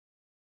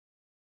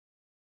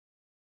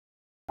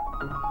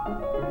This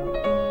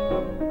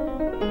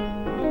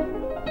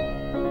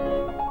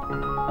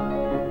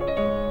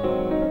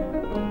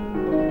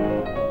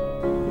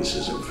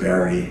is a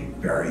very,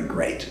 very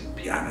great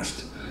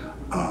pianist.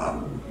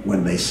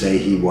 When they say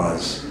he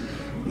was,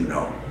 you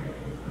know,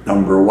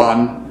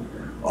 #1,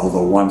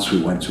 although once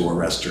we went to a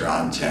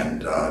restaurant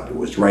and it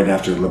was right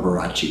after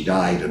Liberace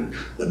died, and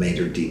the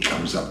maitre d'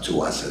 comes up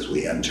to us as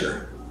we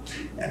enter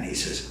and he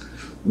says,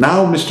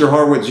 "Now, Mr.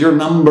 Horowitz, you're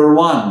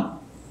 #1.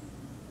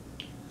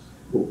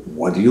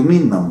 What do you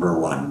mean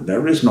 #1?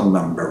 There is no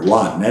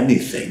 #1,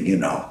 anything, you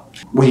know.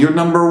 Well, you're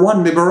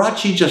 #1,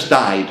 Liberace just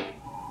died.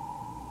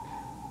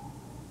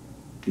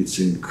 It's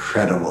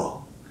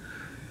incredible.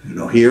 You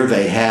know, here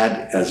they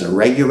had, as a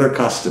regular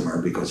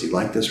customer, because he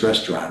liked this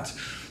restaurant,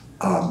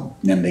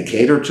 and they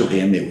catered to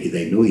him.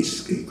 They knew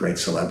he's a great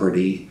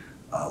celebrity,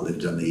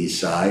 lived on the East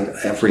Side.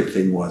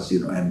 Everything was, you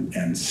know,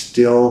 and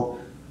still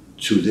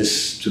to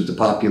the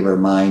popular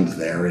mind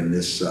there in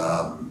this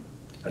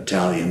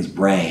Italian's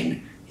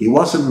brain, he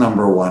wasn't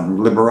 #1.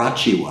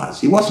 Liberace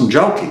was. He wasn't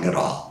joking at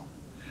all.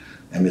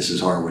 And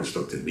Mrs. Horowitz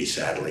looked at me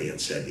sadly and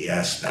said,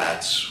 "Yes,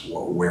 that's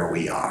where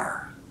we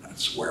are.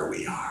 That's where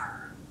we are."